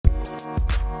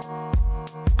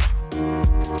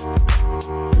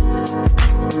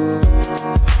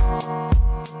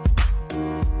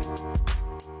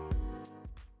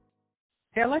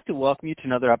welcome you to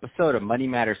another episode of Money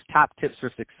Matters Top Tips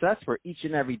for Success, where each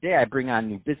and every day I bring on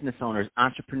new business owners,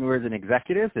 entrepreneurs, and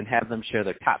executives and have them share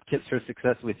their top tips for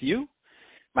success with you.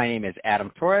 My name is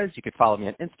Adam Torres. You can follow me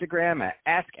on Instagram at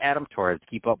AskAdamTorres.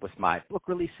 Keep up with my book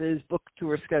releases, book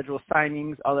tour schedule,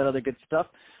 signings, all that other good stuff.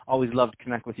 Always love to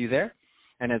connect with you there.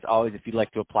 And as always, if you'd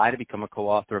like to apply to become a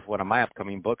co-author of one of my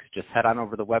upcoming books, just head on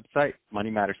over to the website,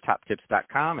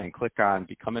 moneymatterstoptips.com, and click on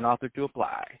Become an Author to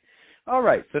apply. All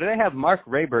right, so today I have Mark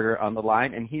Rayberger on the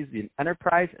line, and he's the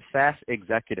Enterprise SaaS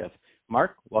Executive.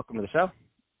 Mark, welcome to the show.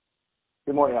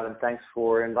 Good morning, Adam. Thanks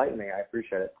for inviting me. I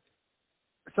appreciate it.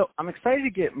 So I'm excited to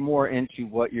get more into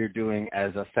what you're doing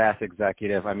as a SaaS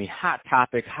executive. I mean, hot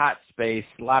topic, hot space,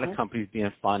 a lot of companies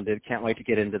being funded. Can't wait to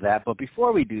get into that. But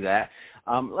before we do that,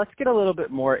 let's get a little bit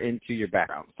more into your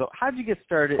background. So how did you get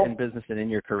started in business and in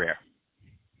your career?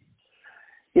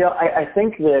 You know, I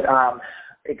think that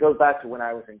it goes back to when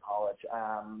I was in college.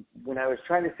 When I was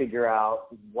trying to figure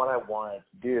out what I wanted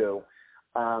to do,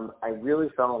 I really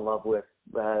fell in love with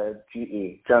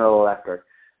GE, General Electric,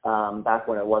 back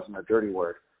when it wasn't a dirty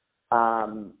word.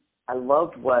 I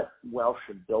loved what Welch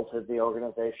had built as the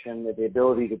organization, the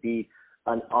ability to be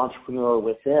an entrepreneur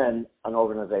within an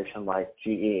organization like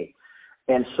GE.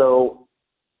 And so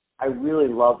I really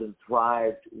loved and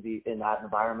thrived in that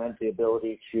environment, the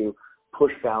ability to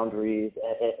push boundaries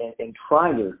and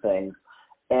try new things.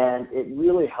 And it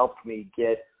really helped me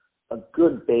get a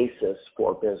good basis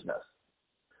for business.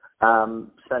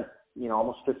 Spent,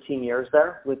 almost 15 years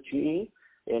there with GE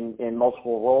in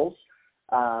multiple roles.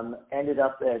 Ended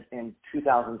up in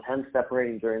 2010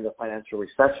 separating during the financial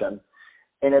recession.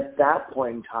 And at that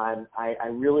point in time, I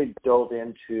really dove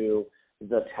into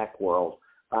the tech world,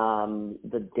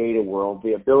 the data world,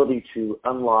 the ability to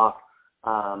unlock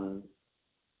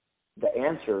the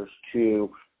answers to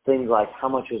things like how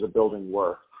much is a building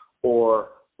worth, or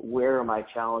where are my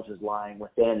challenges lying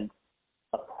within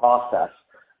a process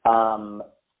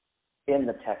in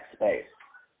the tech space.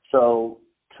 So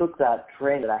took that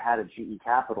training that I had at GE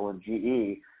Capital and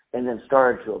GE and then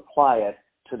started to apply it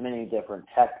to many different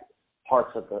tech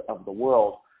parts of the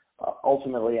world,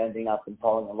 ultimately ending up and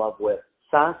falling in love with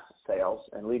SaaS sales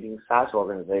and leading SaaS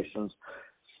organizations,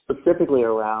 specifically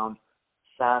around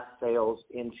SaaS sales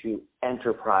into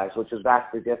enterprise, which is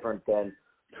vastly different than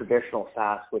traditional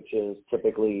SaaS, which is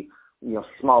typically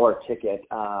smaller ticket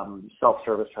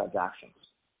self-service transactions.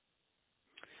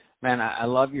 Man, I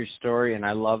love your story, and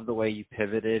I love the way you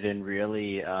pivoted and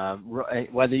really,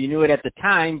 whether you knew it at the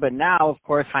time, but now, of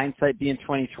course, hindsight being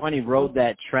 2020, rode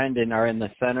that trend and are in the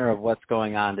center of what's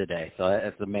going on today. So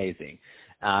it's amazing.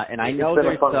 And I know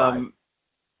there's some,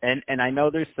 and I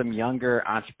know there's some younger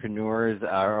entrepreneurs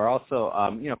or also,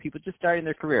 people just starting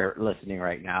their career listening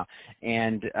right now.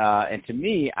 And to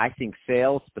me, I think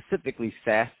sales, specifically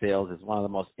SaaS sales, is one of the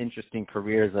most interesting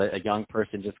careers a young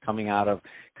person just coming out of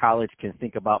college can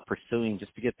think about pursuing,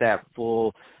 just to get that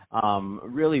full,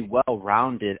 really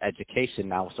well-rounded education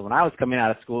now. So when I was coming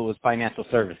out of school, it was financial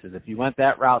services. If you went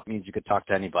that route, it means you could talk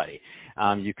to anybody.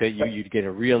 You'd get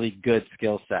a really good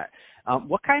skill set.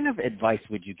 What kind of advice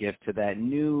would you give to that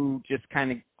new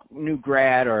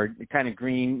grad or kind of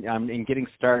green in getting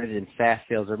started in SaaS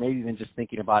sales, or maybe even just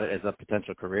thinking about it as a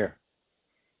potential career?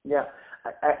 Yeah,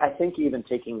 I think even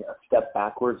taking a step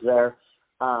backwards there,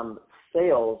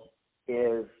 sales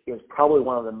is probably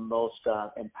one of the most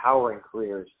empowering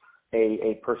careers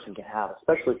a person can have,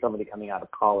 especially somebody coming out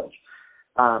of college.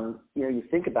 You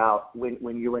think about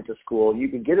when you went to school, you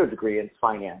can get a degree in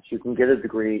finance, you can get a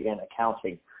degree in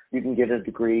accounting, you can get a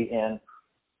degree in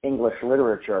English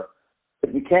literature,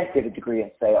 but you can't get a degree in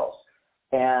sales.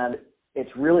 And it's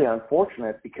really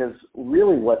unfortunate, because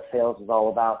really what sales is all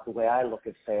about, the way I look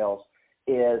at sales,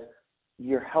 is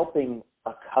you're helping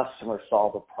a customer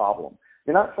solve a problem.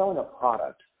 You're not selling a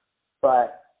product,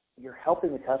 but you're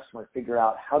helping the customer figure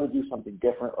out how to do something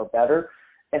different or better.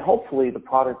 And hopefully the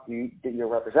product that you're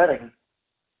representing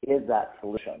is that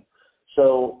solution.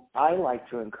 So I like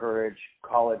to encourage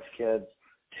college kids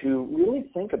to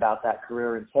really think about that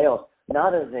career in sales,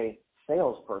 not as a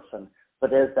salesperson,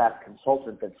 but as that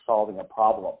consultant that's solving a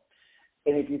problem.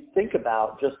 And if you think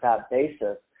about just that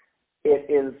basis, it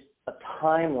is a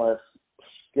timeless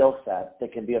skill set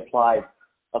that can be applied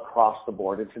across the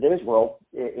board. In today's world,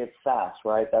 it's SaaS,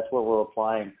 right? That's where we're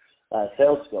applying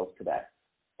sales skills today.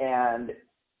 And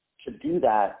to do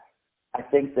that, I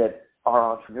think that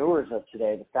our entrepreneurs of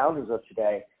today, the founders of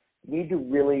today, need to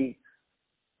really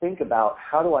think about,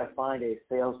 how do I find a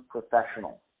sales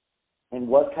professional, and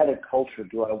what kind of culture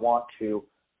do I want to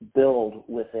build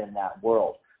within that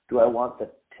world? Do I want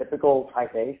the typical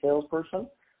type A salesperson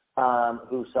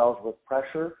who sells with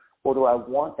pressure, or do I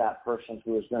want that person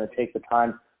who is going to take the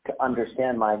time to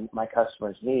understand my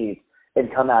customer's needs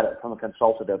and come at it from a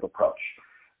consultative approach?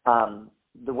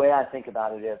 The way I think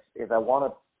about it is I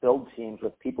want to build teams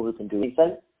with people who can do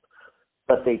anything,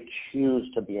 but they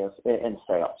choose to be in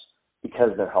sales because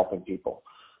they're helping people.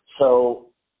 So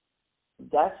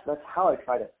that's how I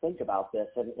try to think about this.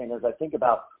 And as I think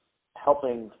about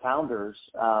helping founders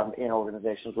in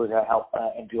organizations, which I help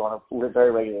and do on a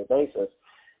very regular basis,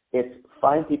 it's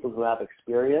find people who have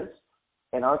experience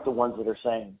and aren't the ones that are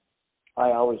saying,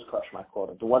 I always crush my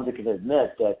quota. The ones that can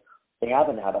admit that they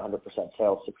haven't had 100%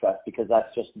 sales success, because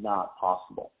that's just not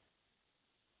possible.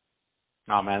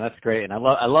 Oh man, that's great, and I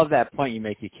love that point you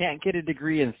make. You can't get a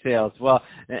degree in sales. Well,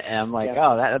 and I'm like,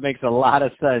 oh, that makes a lot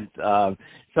of sense.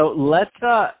 So let's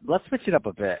switch it up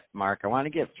a bit, Mark. I want to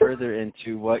get further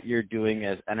into what you're doing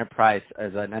as an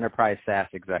enterprise SaaS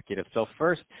executive. So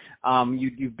first,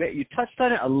 you touched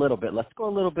on it a little bit. Let's go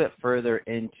a little bit further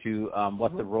into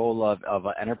what the role of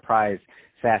an enterprise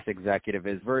SaaS executive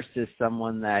is versus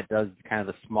someone that does kind of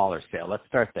the smaller sale. Let's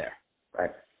start there.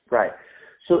 Right.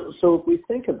 So if we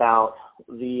think about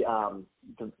the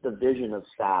vision of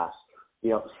SaaS,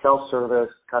 self-service,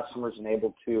 customers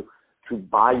enabled to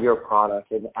buy your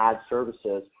product and add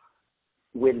services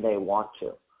when they want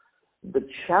to. The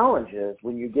challenge is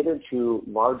when you get into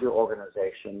larger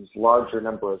organizations, larger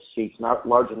number of seats, not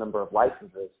larger number of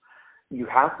licenses, you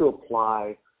have to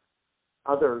apply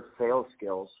other sales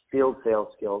skills, field sales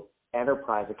skills,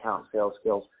 enterprise account sales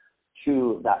skills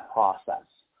to that process.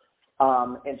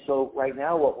 And so right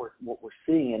now what we're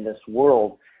seeing in this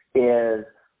world is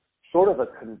sort of a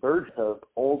convergence of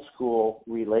old school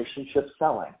relationship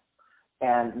selling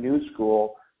and new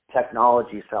school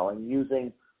technology selling,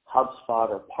 using HubSpot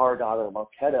or Pardot or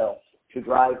Marketo to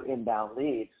drive inbound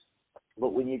leads.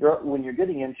 But when you're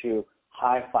getting into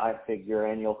high 5-figure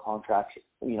annual contracts,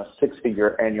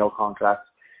 6-figure annual contracts,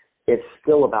 it's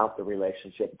still about the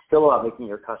relationship. It's still about making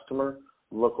your customer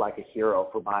look like a hero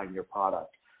for buying your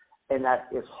product. And that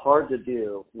is hard to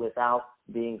do without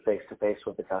being face-to-face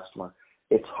with the customer.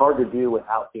 It's hard to do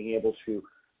without being able to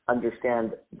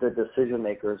understand the decision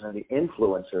makers and the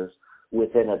influencers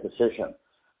within a decision.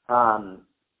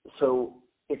 So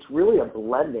it's really a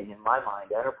blending, in my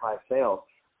mind, enterprise sales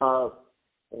of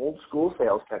old school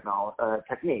sales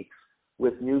techniques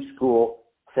with new school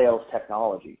sales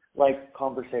technology, like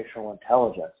conversational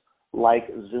intelligence, like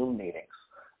Zoom meetings.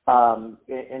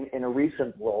 In a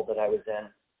recent role that I was in,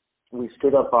 we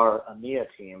stood up our EMEA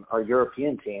team, our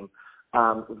European team,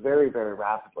 very, very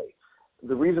rapidly.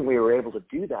 The reason we were able to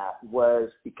do that was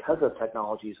because of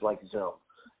technologies like Zoom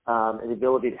and the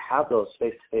ability to have those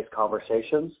face-to-face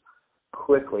conversations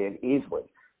quickly and easily.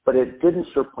 But it didn't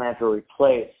supplant or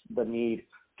replace the need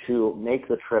to make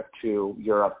the trip to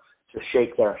Europe, to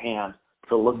shake their hand,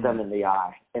 to look them in the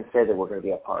eye and say that we're going to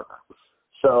be a partner.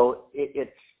 So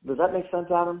does that make sense,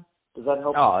 Adam? Does that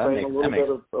help frame a little bit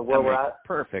of where we're at?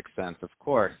 Perfect sense, of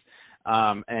course.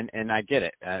 And I get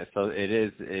it. So it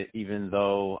is, even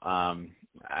though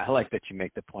I like that you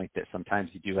make the point that sometimes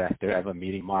you do have to have a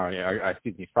meeting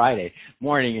Friday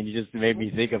morning, and you just made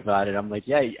me think about it. I'm like,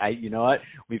 yeah, you know what?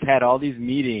 We've had all these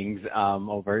meetings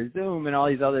over Zoom and all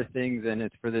these other things, and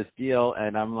it's for this deal.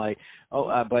 And I'm like,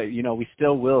 but we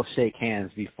still will shake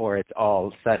hands before it's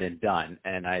all said and done.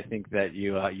 And I think that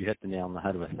you hit the nail on the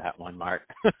head with that one, Mark.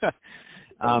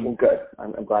 Well, good.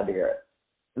 I'm glad to hear it.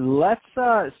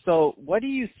 So what do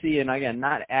you see, and again,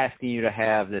 not asking you to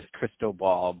have this crystal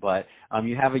ball, but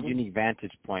you have a unique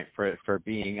vantage point for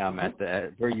being at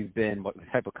where you've been, what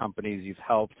type of companies you've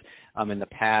helped in the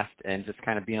past, and just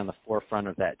kind of be on the forefront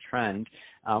of that trend.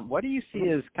 What do you see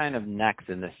as kind of next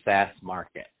in the SaaS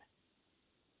market?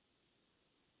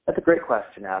 That's a great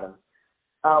question, Adam.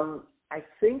 I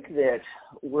think that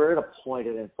we're at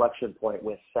an inflection point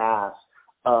with SaaS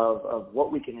of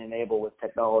what we can enable with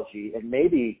technology, and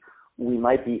maybe we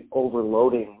might be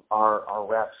overloading our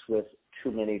reps with too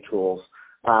many tools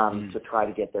to try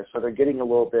to get there. So they're getting a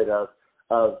little bit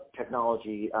of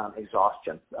technology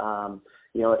exhaustion.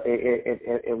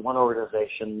 In one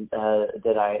organization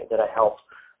that I helped,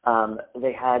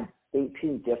 they had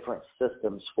 18 different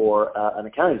systems for an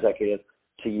account executive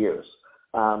to use,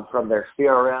 from their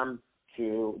CRM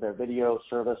to their video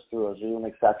service through a Zoom,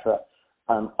 etc.,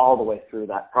 all the way through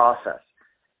that process.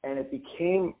 And it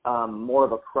became more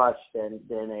of a crutch than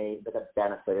a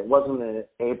benefit. It wasn't an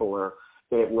enabler,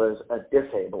 it was a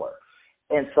disabler.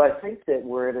 And so I think that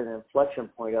we're at an inflection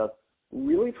point of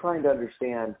really trying to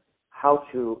understand how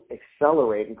to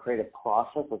accelerate and create a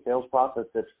sales process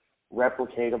that's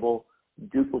replicatable,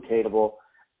 duplicatable,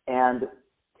 and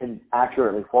can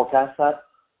accurately forecast that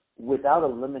without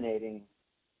eliminating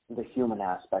the human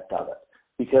aspect of it.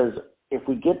 Because if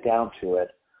we get down to it,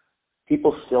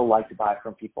 people still like to buy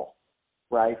from people,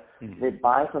 right? Mm-hmm. They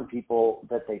buy from people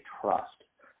that they trust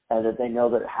and that they know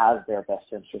that has their best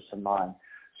interests in mind.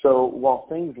 So while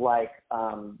things like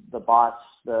the bots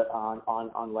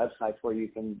on websites where you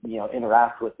can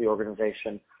interact with the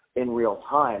organization in real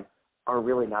time are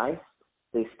really nice,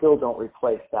 they still don't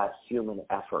replace that human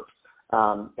effort.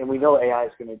 And we know AI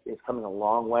is coming a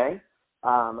long way,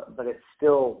 but it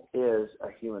still is a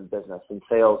human business, and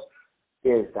sales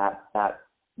is that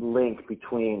link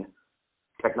between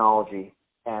technology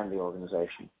and the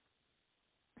organization.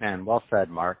 And well said,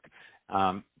 Mark.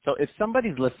 So if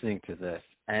somebody's listening to this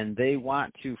and they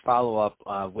want to follow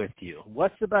up with you,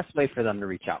 what's the best way for them to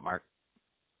reach out, Mark?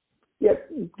 Yeah,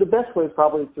 the best way is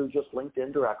probably through just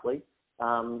LinkedIn directly.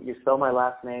 You spell my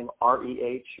last name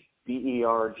Rehberger.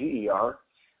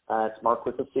 It's Mark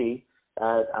with a C.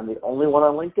 I'm the only one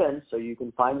on LinkedIn, so you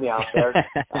can find me out there.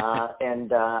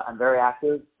 And I'm very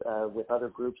active with other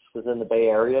groups within the Bay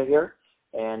Area here.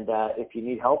 And if you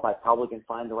need help, I probably can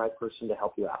find the right person to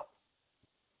help you out.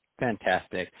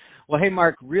 Fantastic. Well, hey,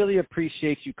 Mark, really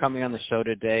appreciate you coming on the show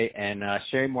today and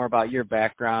sharing more about your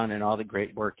background and all the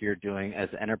great work you're doing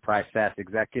as an enterprise SaaS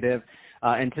executive.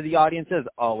 And to the audience, as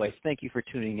always, thank you for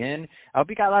tuning in. I hope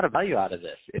you got a lot of value out of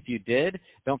this. If you did,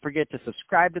 don't forget to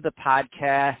subscribe to the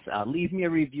podcast. Leave me a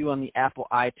review on the Apple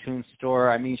iTunes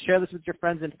store. I mean, share this with your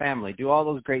friends and family. Do all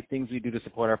those great things we do to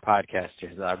support our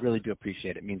podcasters. I really do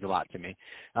appreciate it. It means a lot to me.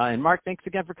 And Mark, thanks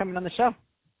again for coming on the show.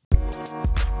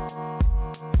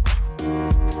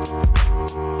 Thank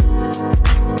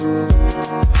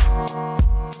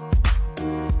you.